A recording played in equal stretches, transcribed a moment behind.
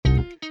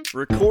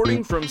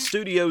Recording from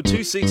Studio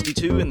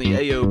 262 in the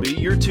AOB,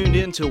 you're tuned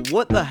in to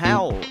What the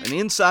Howl, an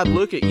inside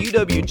look at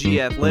UWG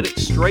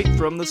athletics straight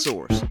from the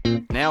source.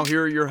 Now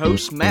here are your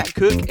hosts, Matt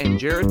Cook and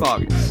Jared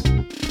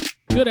Boggess.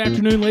 Good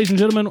afternoon, ladies and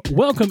gentlemen.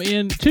 Welcome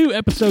in to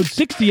episode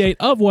 68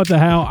 of What the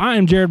Howl. I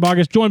am Jared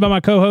Boggess, joined by my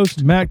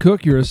co-host, Matt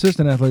Cook, your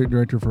assistant athletic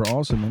director for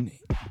Alsman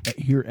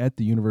here at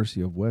the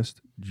University of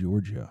West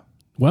Georgia.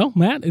 Well,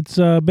 Matt, it's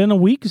been a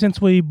week since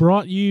we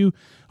brought the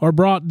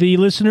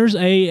listeners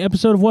a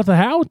episode of What the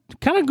Howl.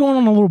 Kind of going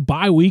on a little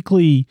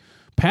bi-weekly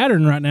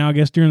pattern right now, I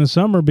guess, during the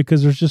summer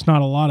because there's just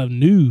not a lot of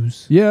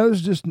news. Yeah,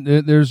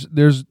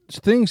 there's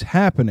things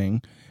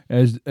happening,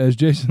 as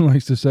Jason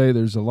likes to say.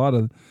 There's a lot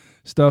of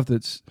stuff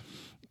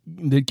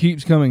that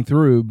keeps coming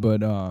through,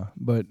 but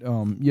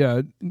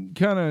yeah,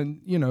 kind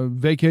of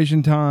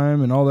vacation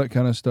time and all that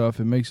kind of stuff.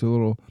 It makes it a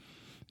little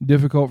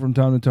difficult from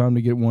time to time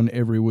to get one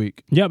every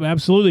week. Yep,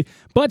 absolutely.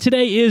 But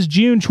today is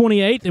June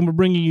 28th, and we're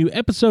bringing you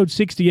episode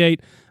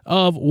 68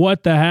 of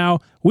What the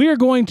Howl. We are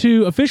going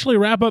to officially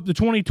wrap up the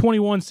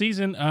 2021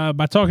 season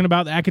by talking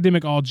about the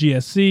Academic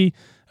All-GSC.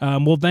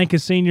 We'll thank a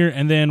senior,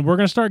 and then we're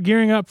going to start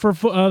gearing up for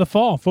the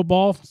fall.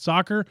 Football,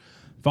 soccer,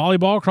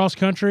 volleyball,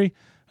 cross-country,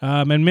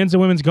 and men's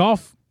and women's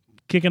golf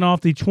kicking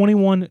off the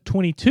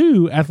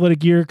 21-22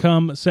 athletic year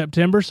come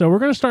September. So we're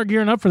going to start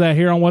gearing up for that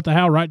here on What the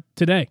Howl right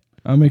today.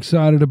 I'm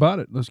excited about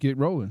it. Let's get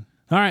rolling.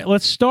 All right,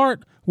 let's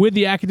start with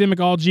the Academic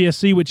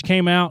All-GSC, which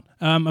came out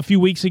a few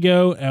weeks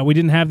ago. We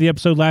didn't have the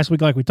episode last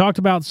week like we talked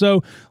about,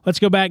 so let's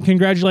go back and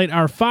congratulate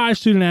our 5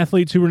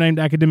 student-athletes who were named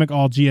Academic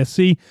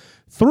All-GSC.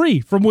 3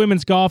 from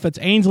women's golf. It's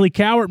Ainsley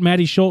Cowart,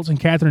 Maddie Schultz, and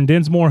Catherine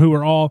Dinsmore, who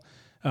are all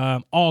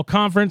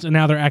all-conference, and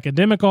now they're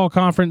Academic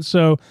All-Conference.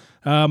 So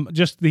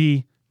just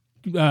the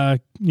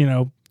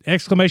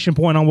exclamation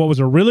point on what was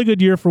a really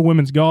good year for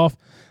women's golf.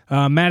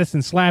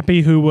 Madison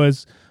Slappy, who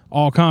was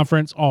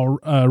all-conference,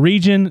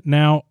 all-region,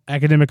 now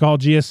Academic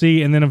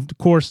All-GSC. And then, of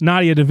course,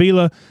 Nadia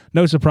Davila,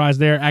 no surprise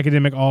there,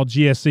 Academic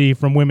All-GSC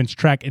from women's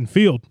track and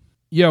field.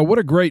 Yeah, what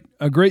a great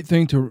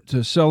thing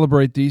to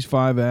celebrate these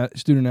 5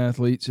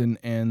 student-athletes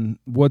and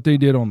what they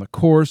did on the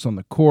course, on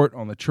the court,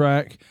 on the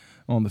track,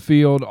 on the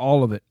field,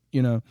 all of it.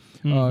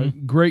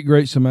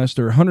 Great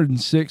semester.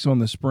 106 on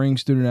the spring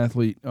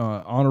student-athlete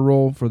honor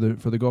roll for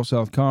the Gulf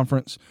South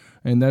Conference,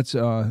 and that's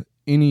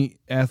any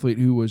athlete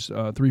who was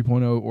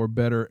 3.0 or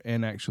better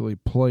and actually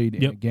played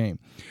in a game.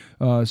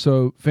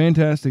 So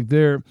fantastic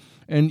there.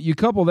 And you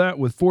couple that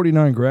with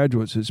 49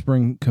 graduates at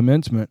spring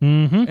commencement,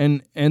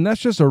 and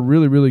that's just a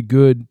really, really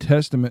good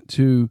testament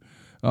to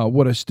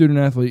what a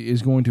student-athlete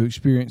is going to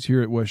experience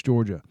here at West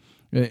Georgia.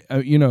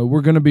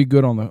 We're going to be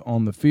good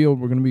on the field.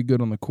 We're going to be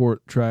good on the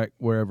court, track,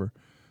 wherever.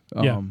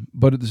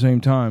 But at the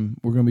same time,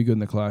 we're going to be good in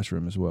the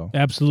classroom as well.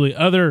 Absolutely.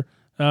 Other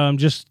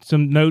just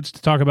some notes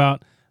to talk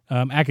about.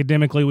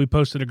 Academically, we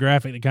posted a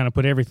graphic that kind of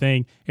put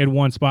everything in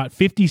one spot.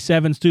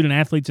 57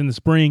 student-athletes in the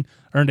spring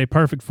earned a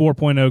perfect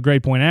 4.0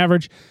 grade point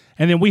average.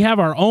 And then we have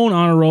our own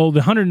honor roll. The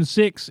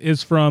 106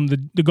 is from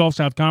the Gulf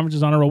South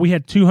Conference's honor roll. We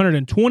had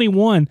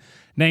 221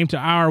 named to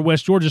our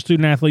West Georgia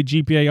student-athlete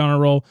GPA honor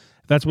roll.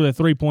 That's with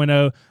a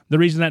 3.0. The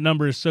reason that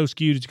number is so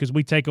skewed is because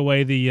we take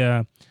away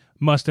the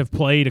must have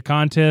played a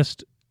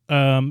contest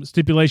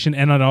stipulation,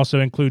 and it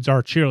also includes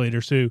our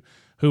cheerleaders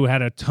who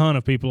had a ton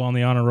of people on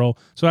the honor roll.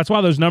 So that's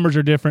why those numbers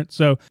are different.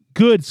 So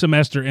good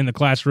semester in the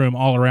classroom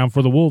all around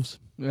for the Wolves.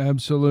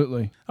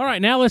 Absolutely. All right,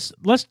 now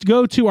let's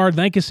go to our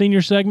Thank a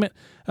Senior segment.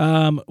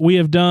 We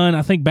have done,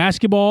 I think,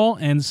 basketball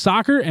and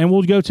soccer, and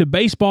we'll go to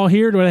baseball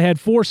here, where they had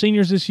 4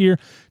 seniors this year: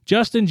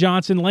 Justin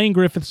Johnson, Lane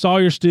Griffith,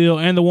 Sawyer Steele,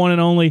 and the one and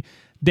only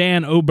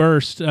Dan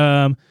Oberst.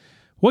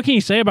 What can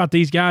you say about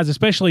these guys?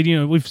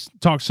 Especially, we've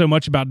talked so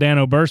much about Dan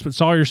Oberst, but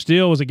Sawyer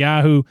Steele was a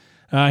guy who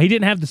he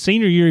didn't have the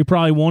senior year he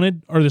probably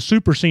wanted, or the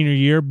super senior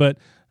year, but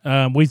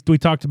we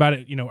talked about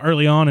it,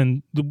 early on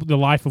in the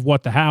life of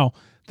What the Howl,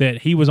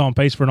 that he was on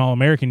pace for an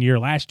All-American year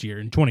last year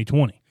in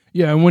 2020.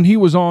 Yeah, and when he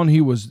was on,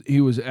 he was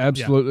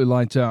absolutely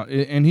lights out,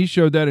 and he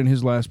showed that in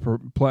his last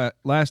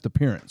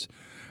appearance.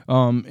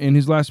 In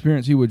his last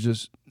appearance, he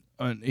was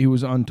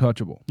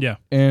untouchable. Yeah,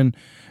 and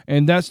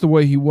that's the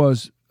way he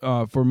was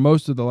for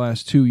most of the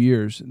last 2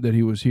 years that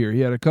he was here.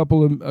 He had a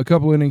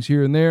couple innings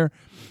here and there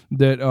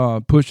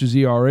that pushed his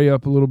ERA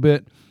up a little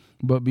bit,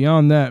 but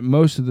beyond that,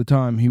 most of the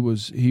time he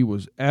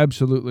was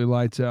absolutely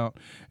lights out.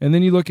 And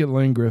then you look at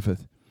Lane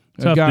Griffith,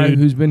 a guy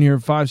who's been here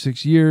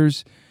 5-6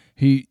 years.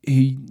 He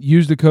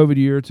used the COVID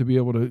year to be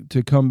able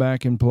to come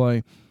back and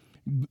play.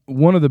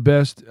 One of the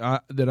best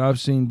that I've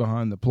seen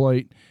behind the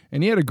plate,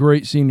 and he had a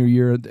great senior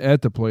year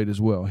at the plate as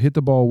well. Hit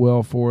the ball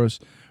well for us.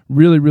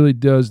 Really, really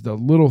does the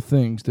little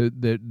things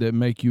that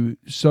make you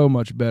so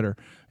much better.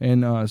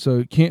 And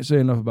so can't say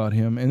enough about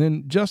him. And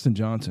then Justin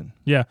Johnson.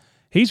 Yeah,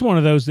 he's one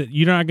of those that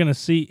you're not going to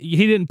see.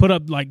 He didn't put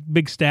up like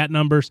big stat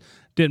numbers,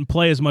 didn't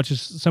play as much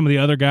as some of the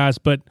other guys,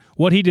 but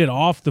what he did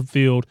off the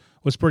field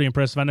was pretty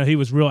impressive. I know he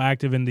was real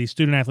active in the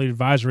Student Athlete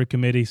Advisory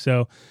Committee.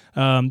 So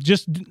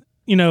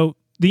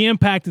the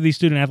impact that these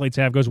student athletes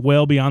have goes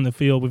well beyond the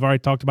field. We've already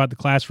talked about the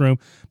classroom,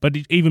 but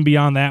even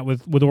beyond that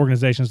with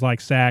organizations like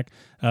SAC.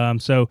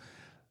 So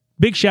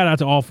big shout out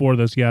to all 4 of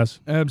those guys.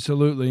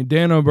 Absolutely.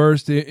 Dan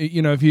Oberst,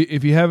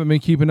 if you haven't been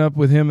keeping up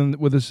with him and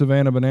with the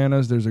Savannah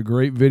Bananas, there's a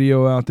great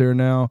video out there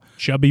now.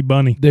 Chubby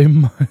Bunny. They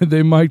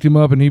mic'd him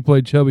up and he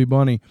played Chubby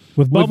Bunny.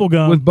 With bubble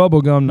gum. With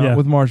bubble gum, not Yeah.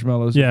 with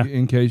marshmallows, Yeah.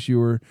 in case you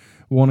were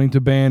wanting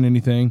to ban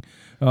anything.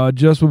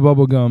 Just with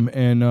bubble gum.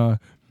 And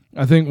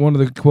I think one of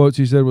the quotes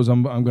he said was,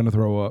 I'm going to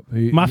throw up.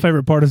 My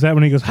favorite part is that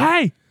when he goes,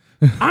 "Hey,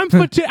 I'm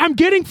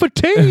getting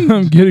fatigued."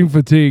 I'm getting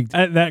fatigued.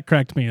 That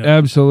cracked me up.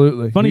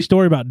 Absolutely. Funny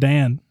story about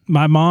Dan.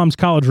 My mom's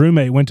college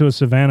roommate went to a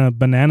Savannah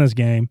Bananas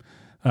game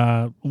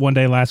one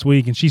day last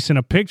week, and she sent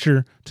a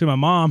picture to my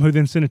mom, who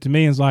then sent it to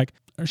me and was like,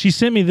 she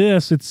sent me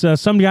this. It's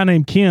some guy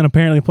named Ken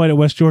apparently played at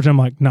West Georgia. I'm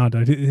like, no,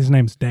 dude, his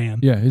name's Dan.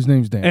 Yeah, his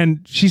name's Dan.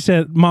 And she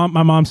said, my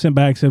mom sent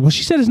back, said, well,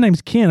 she said his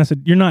name's Ken. I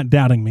said, you're not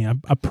doubting me.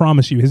 I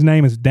promise you. His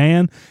name is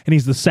Dan, and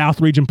he's the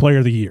South Region Player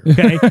of the Year.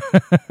 Okay?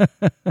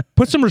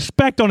 Put some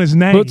respect on his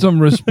name. Put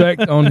some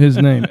respect on his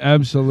name.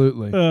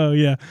 Absolutely. Oh,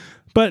 yeah.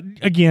 But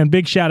again,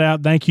 big shout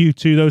out. Thank you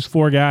to those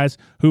 4 guys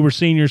who were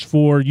seniors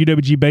for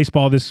UWG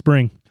baseball this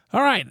spring.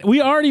 All right.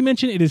 We already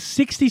mentioned it is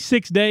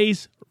 66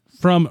 days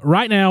from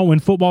right now when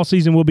football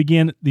season will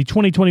begin, the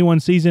 2021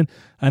 season,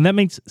 and that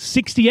means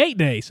 68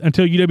 days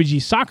until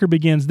UWG soccer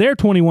begins their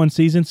 21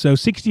 season. So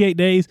 68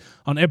 days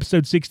on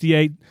episode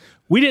 68.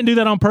 We didn't do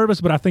that on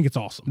purpose, but I think it's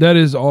awesome. That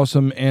is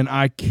awesome, and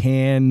I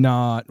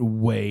cannot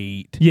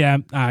wait. Yeah,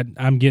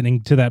 I'm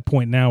getting to that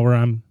point now where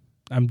I'm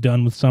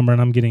done with summer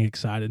and I'm getting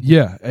excited.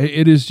 Yeah,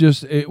 it is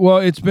just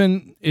it's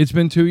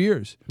been 2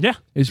 years. Yeah,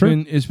 It's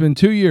true. been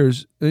 2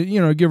 years,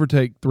 give or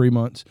take 3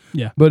 months.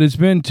 Yeah. But it's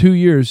been 2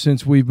 years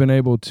since we've been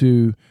able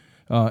to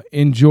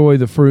enjoy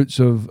the fruits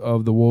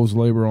of the Wolves'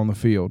 labor on the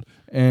field.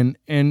 And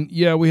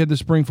yeah, we had the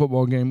spring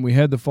football game, we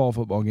had the fall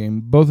football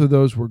game. Both of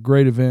those were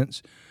great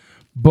events,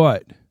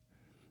 but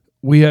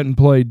we hadn't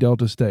played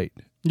Delta State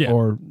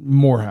or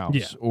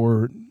Morehouse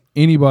or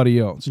anybody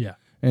else. Yeah.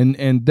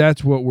 And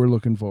that's what we're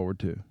looking forward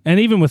to. And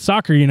even with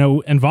soccer,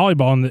 and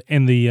volleyball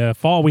in the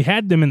fall, we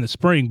had them in the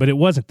spring, but it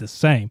wasn't the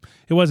same.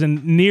 It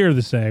wasn't near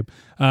the same.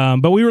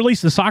 But we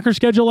released the soccer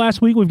schedule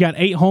last week. We've got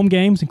 8 home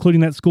games,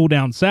 including that school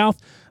down south.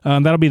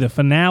 That'll be the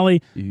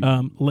finale,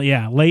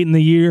 late in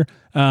the year.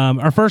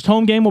 Our first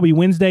home game will be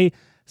Wednesday,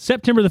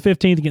 September the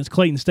 15th against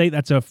Clayton State.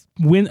 That's a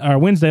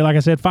Wednesday, like I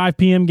said, 5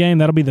 p.m. game.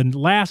 That'll be the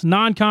last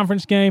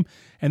non-conference game.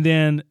 And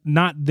then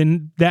not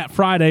that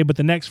Friday, but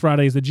the next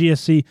Friday is the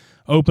GSC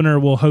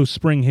opener. We'll host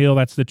Spring Hill.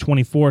 That's the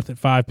 24th at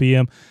 5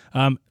 p.m.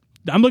 I'm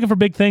looking for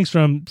big things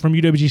from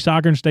UWG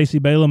Soccer and Stacey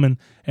Balaam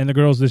and the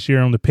girls this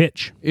year on the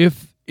pitch.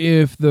 If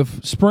the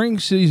spring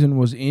season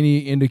was any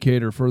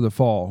indicator for the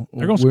fall,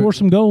 they're going to score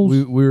some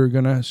goals. We're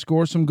going to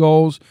score some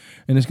goals,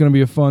 and it's going to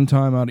be a fun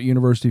time out at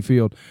University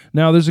Field.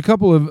 Now, there's a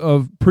couple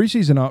of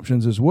preseason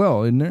options as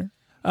well, isn't there?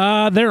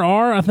 There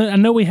are. I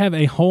know we have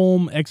a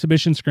home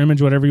exhibition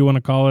scrimmage, whatever you want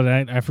to call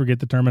it. I forget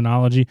the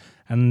terminology,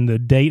 and the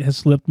date has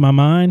slipped my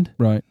mind.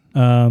 Right.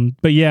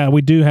 But yeah,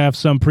 we do have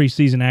some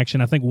preseason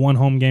action. I think 1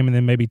 home game and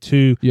then maybe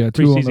 2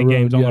 preseason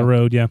games on the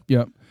road. Yeah.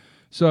 Yep.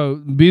 So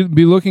be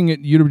looking at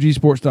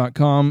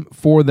uwgsports.com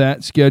for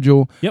that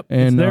schedule. Yep,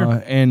 and it's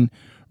there. And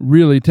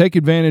really take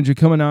advantage of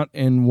coming out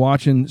and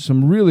watching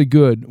some really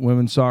good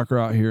women's soccer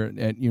out here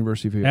at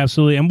University Field.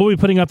 Absolutely. And we'll be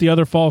putting up the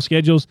other fall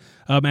schedules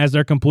as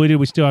they're completed.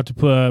 We still have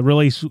to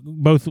release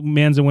both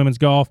men's and women's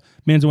golf,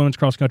 men's and women's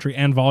cross country,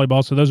 and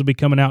volleyball. So those will be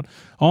coming out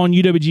on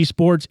UWG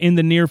Sports in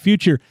the near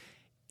future.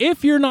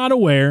 If you're not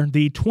aware,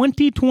 the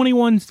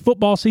 2021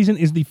 football season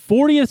is the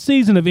 40th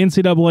season of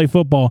NCAA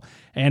football.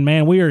 And,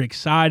 man, we are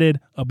excited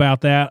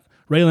about that.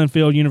 Rayland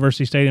Field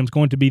University Stadium is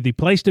going to be the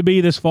place to be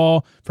this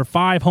fall for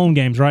 5 home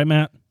games, right,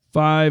 Matt?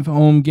 5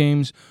 home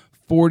games,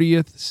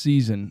 40th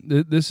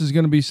season. This is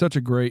going to be such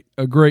a great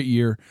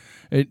year.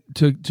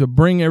 To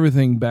bring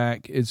everything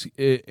back,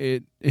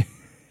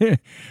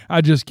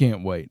 I just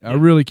can't wait. I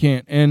really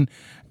can't.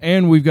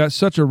 And we've got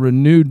such a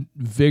renewed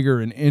vigor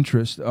and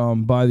interest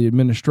by the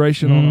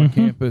administration on our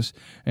campus,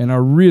 and I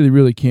really,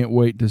 really can't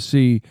wait to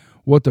see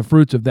what the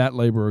fruits of that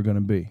labor are going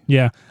to be.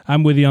 Yeah,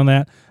 I'm with you on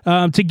that.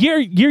 To gear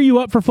you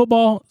up for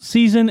football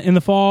season in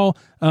the fall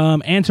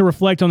and to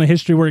reflect on the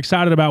history, we're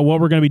excited about what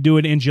we're going to be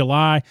doing in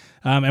July,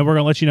 and we're going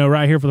to let you know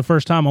right here for the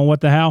first time on What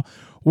the How.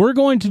 We're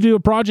going to do a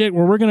project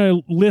where we're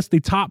going to list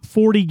the top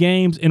 40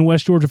 games in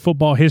West Georgia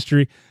football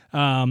history,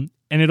 and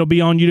it'll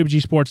be on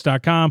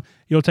uwgsports.com.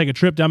 You'll take a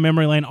trip down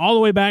memory lane all the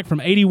way back from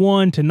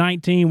 81 to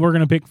 19. We're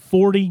going to pick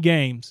 40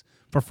 games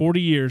for 40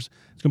 years.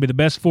 It's going to be the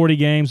best 40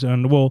 games,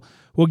 and we'll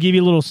give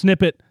you a little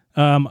snippet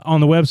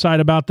on the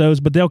website about those.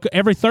 But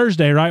every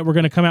Thursday, right, we're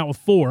going to come out with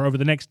 4 over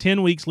the next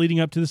 10 weeks leading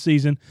up to the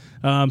season.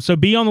 So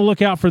be on the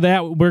lookout for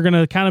that. We're going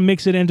to kind of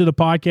mix it into the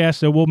podcast,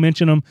 so we'll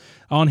mention them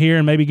on here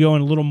and maybe go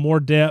in a little more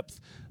depth.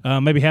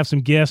 Maybe have some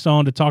guests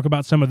on to talk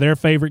about some of their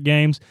favorite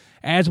games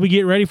as we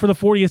get ready for the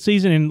 40th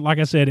season. And like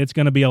I said, it's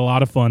going to be a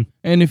lot of fun.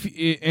 And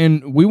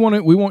we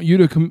want you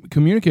to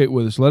communicate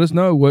with us. Let us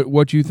know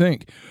what you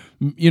think.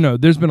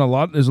 there's a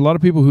lot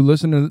of people who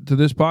listen to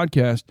this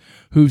podcast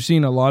who've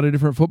seen a lot of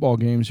different football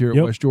games here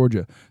at West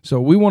Georgia. So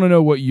we want to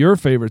know what your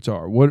favorites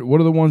are. What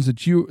are the ones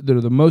that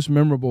are the most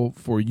memorable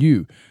for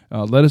you?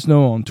 Let us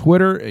know on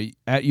Twitter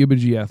at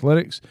UBG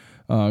Athletics.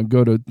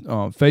 Go to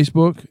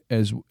Facebook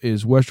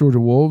as West Georgia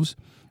Wolves.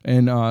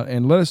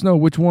 And let us know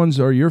which ones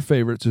are your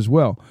favorites as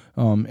well.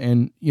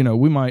 And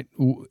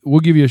we'll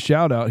give you a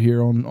shout out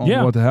here on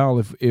What the Howl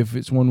if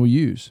it's one we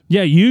use.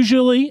 Yeah,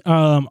 usually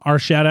our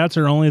shout outs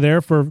are only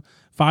there for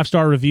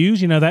 5-star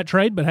reviews. You know that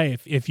trade, but hey,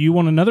 if you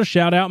want another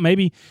shout out,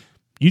 maybe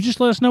you just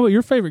let us know what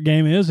your favorite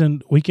game is,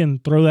 and we can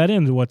throw that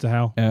into What the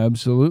Howl.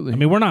 Absolutely. I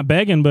mean, we're not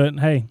begging, but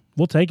hey,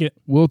 we'll take it.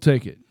 We'll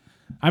take it.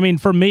 I mean,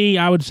 for me,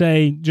 I would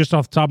say just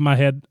off the top of my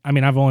head, I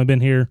mean, I've only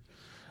been here.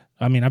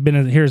 I mean, I've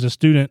been here as a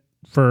student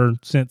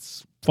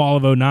since fall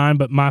of 2009,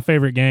 but my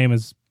favorite game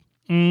is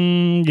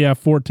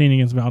 14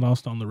 against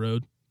Valdosta on the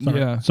road.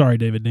 Sorry,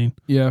 David Dean.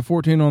 Yeah,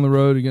 14 on the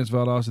road against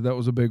Valdosta. That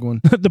was a big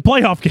one. The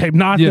playoff game,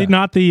 not the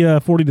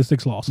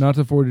 40-6 loss. Not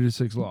the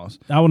 40-6 loss.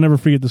 I will never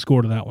forget the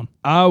score to that one.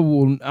 I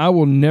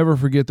will never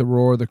forget the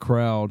roar of the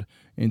crowd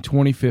in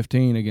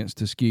 2015 against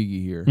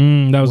Tuskegee here.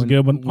 That was a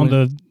good one on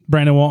the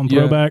Brandon Walton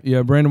throwback.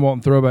 Yeah, Brandon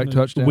Walton throwback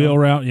touchdown. Wheel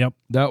route, yep.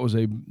 That was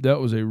a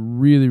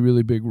really,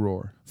 really big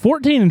roar.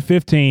 14 and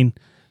 15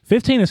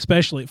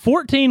 especially.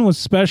 14 was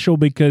special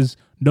because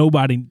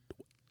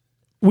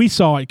we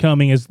saw it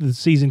coming as the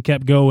season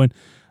kept going,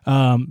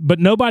 but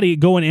nobody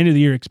going into the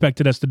year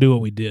expected us to do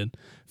what we did.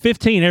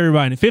 15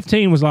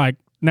 was like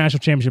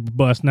national championship or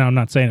bust. Now, I'm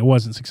not saying it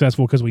wasn't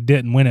successful because we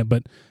didn't win it,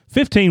 but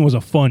 15 was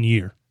a fun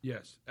year.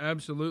 Yes,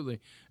 absolutely,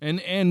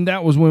 and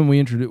that was when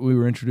we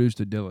were introduced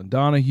to Dylan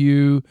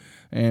Donahue,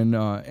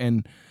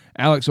 and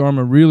Alex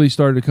Arma really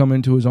started to come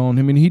into his own.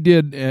 I mean, he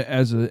did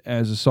as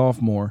a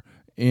sophomore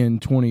in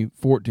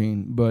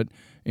 2014, but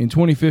in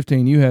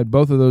 2015 you had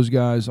both of those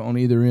guys on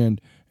either end,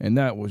 and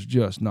that was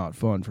just not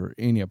fun for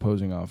any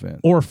opposing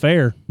offense or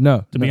fair.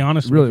 No, to be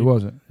honest, it really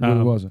wasn't. It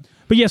really wasn't.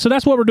 But yeah, so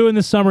that's what we're doing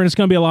this summer, and it's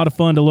going to be a lot of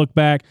fun to look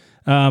back.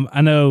 I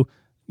know.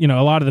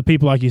 A lot of the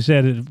people, like you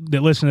said,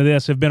 that listen to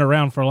this have been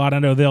around for a lot. I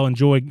know they'll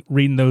enjoy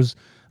reading those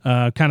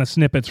kind of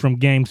snippets from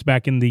games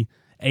back in the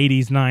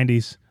 80s,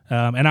 90s.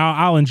 And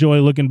I'll enjoy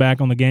looking back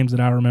on the games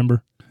that I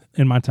remember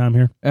in my time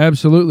here.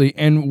 Absolutely.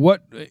 And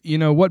what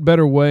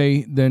better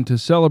way than to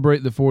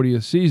celebrate the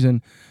 40th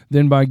season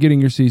than by getting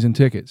your season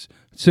tickets?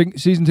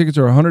 Season tickets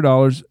are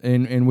 $100,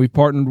 and we've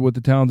partnered with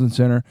the Townsend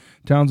Center.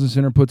 Townsend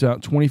Center puts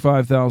out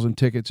 25,000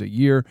 tickets a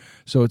year,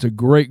 so it's a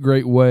great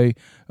way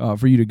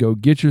for you to go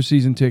get your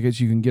season tickets.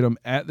 You can get them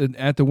at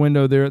the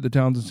window there at the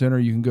Townsend Center.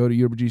 You can go to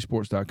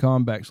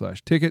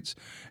uwgsports.com/tickets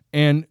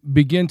and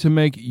begin to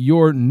make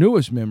your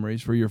newest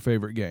memories for your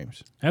favorite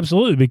games.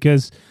 Absolutely,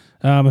 because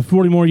in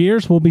 40 more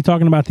years, we'll be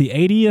talking about the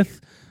 80th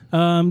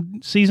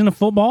season of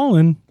football,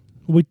 and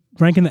we'll be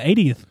ranking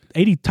the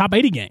top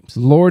 80 games.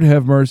 Lord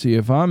have mercy.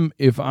 If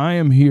I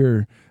am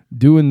here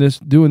doing this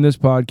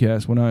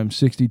podcast when I'm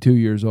 62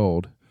 years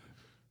old.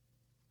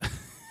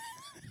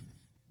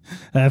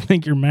 I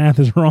think your math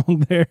is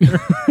wrong there.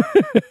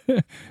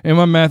 Am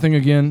I mathing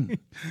again?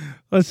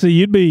 Let's see.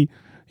 You'd be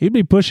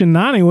pushing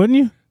 90, wouldn't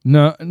you?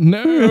 No,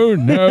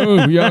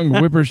 young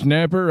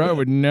whippersnapper. I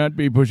would not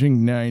be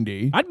pushing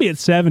 90. I'd be at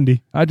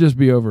 70. I'd just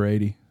be over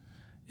 80.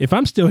 If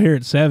I'm still here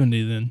at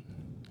 70, then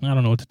I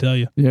don't know what to tell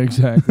you. Yeah,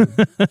 exactly.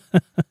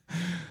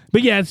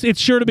 But yeah, it's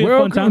sure to be a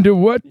fun time. Welcome to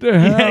What the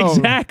Hell. Yeah,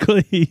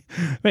 exactly.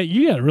 Man,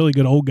 you got a really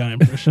good old guy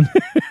impression.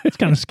 It's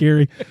kind of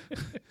scary.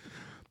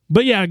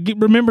 But yeah,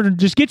 remember to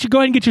just go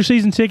ahead and get your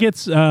season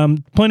tickets.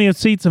 Plenty of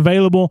seats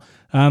available.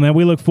 And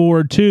we look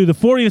forward to the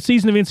 40th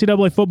season of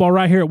NCAA football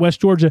right here at West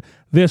Georgia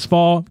this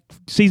fall.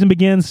 Season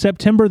begins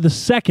September the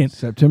 2nd.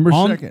 September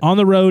 2nd. On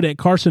the road at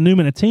Carson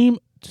Newman, a team,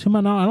 to my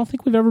knowledge, I don't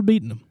think we've ever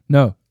beaten them.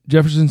 No.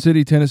 Jefferson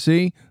City,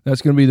 Tennessee.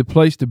 That's going to be the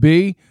place to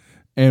be.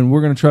 And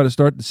we're going to try to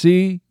start the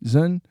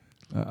season.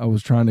 I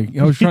was trying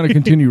to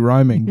continue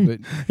rhyming, but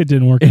it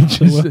didn't work.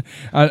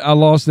 I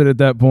lost it at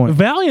that point.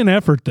 Valiant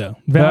effort, though.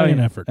 Valiant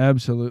effort.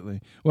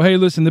 Absolutely. Well, hey,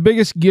 listen, the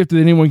biggest gift that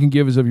anyone can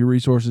give is of your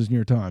resources and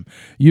your time.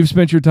 You've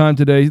spent your time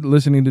today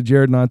listening to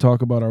Jared and I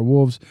talk about our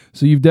Wolves,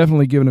 so you've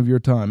definitely given of your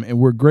time, and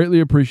we're greatly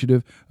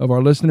appreciative of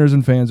our listeners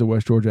and fans of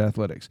West Georgia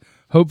Athletics.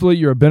 Hopefully,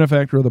 you're a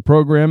benefactor of the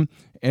program,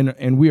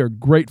 and we are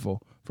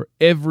grateful for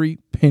every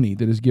penny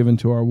that is given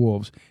to our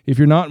Wolves. If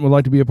you're not and would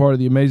like to be a part of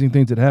the amazing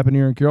things that happen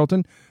here in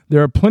Carrollton,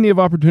 there are plenty of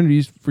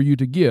opportunities for you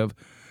to give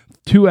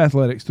to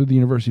athletics through the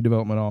University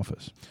Development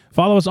Office.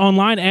 Follow us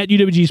online at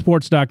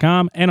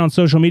uwgsports.com and on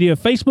social media,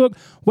 Facebook,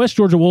 West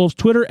Georgia Wolves,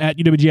 Twitter at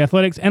UWG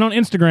Athletics, and on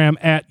Instagram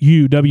at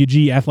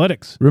UWG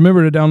Athletics.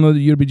 Remember to download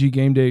the UWG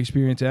Game Day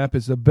Experience app.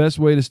 It's the best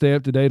way to stay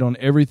up to date on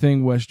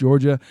everything West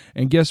Georgia.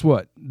 And guess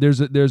what? There's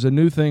a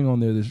new thing on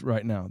there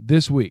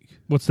this week.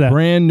 What's that?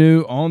 Brand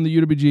new on the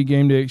UWG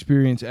Game Day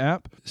Experience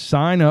app.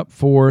 Sign up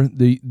for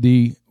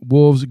the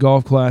Wolves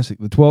Golf Classic,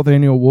 the 12th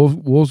annual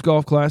Wolves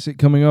Golf Classic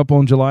coming up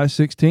on July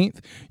 16th.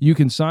 You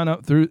can sign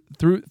up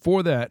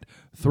for that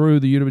through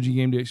the UWG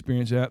Game Day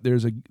Experience app.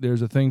 There's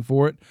a thing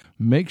for it.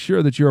 Make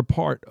sure that you're a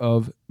part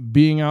of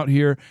being out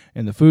here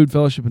and the food,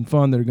 fellowship, and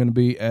fun that are going to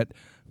be at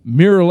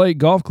Mirror Lake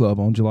Golf Club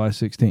on July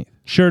 16th.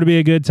 Sure to be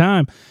a good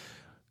time.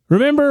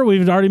 Remember,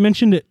 we've already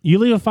mentioned it. You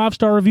leave a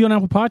 5-star review on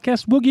Apple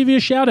Podcasts, we'll give you a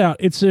shout-out.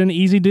 It's an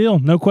easy deal.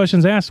 No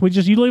questions asked.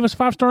 You leave us a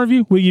 5-star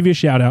review, we'll give you a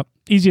shout-out.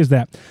 Easy as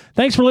that.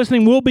 Thanks for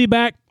listening. We'll be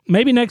back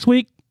maybe next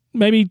week,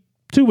 maybe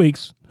 2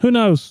 weeks. Who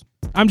knows?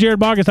 I'm Jared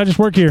Boggess. I just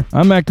work here.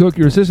 I'm Matt Cook,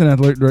 your Assistant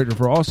Athletic Director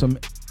for Awesome.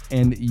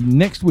 And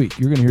next week,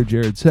 you're going to hear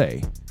Jared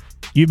say,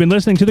 you've been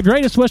listening to the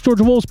greatest West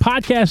Georgia Wolves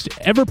podcast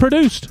ever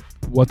produced.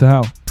 What the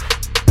hell?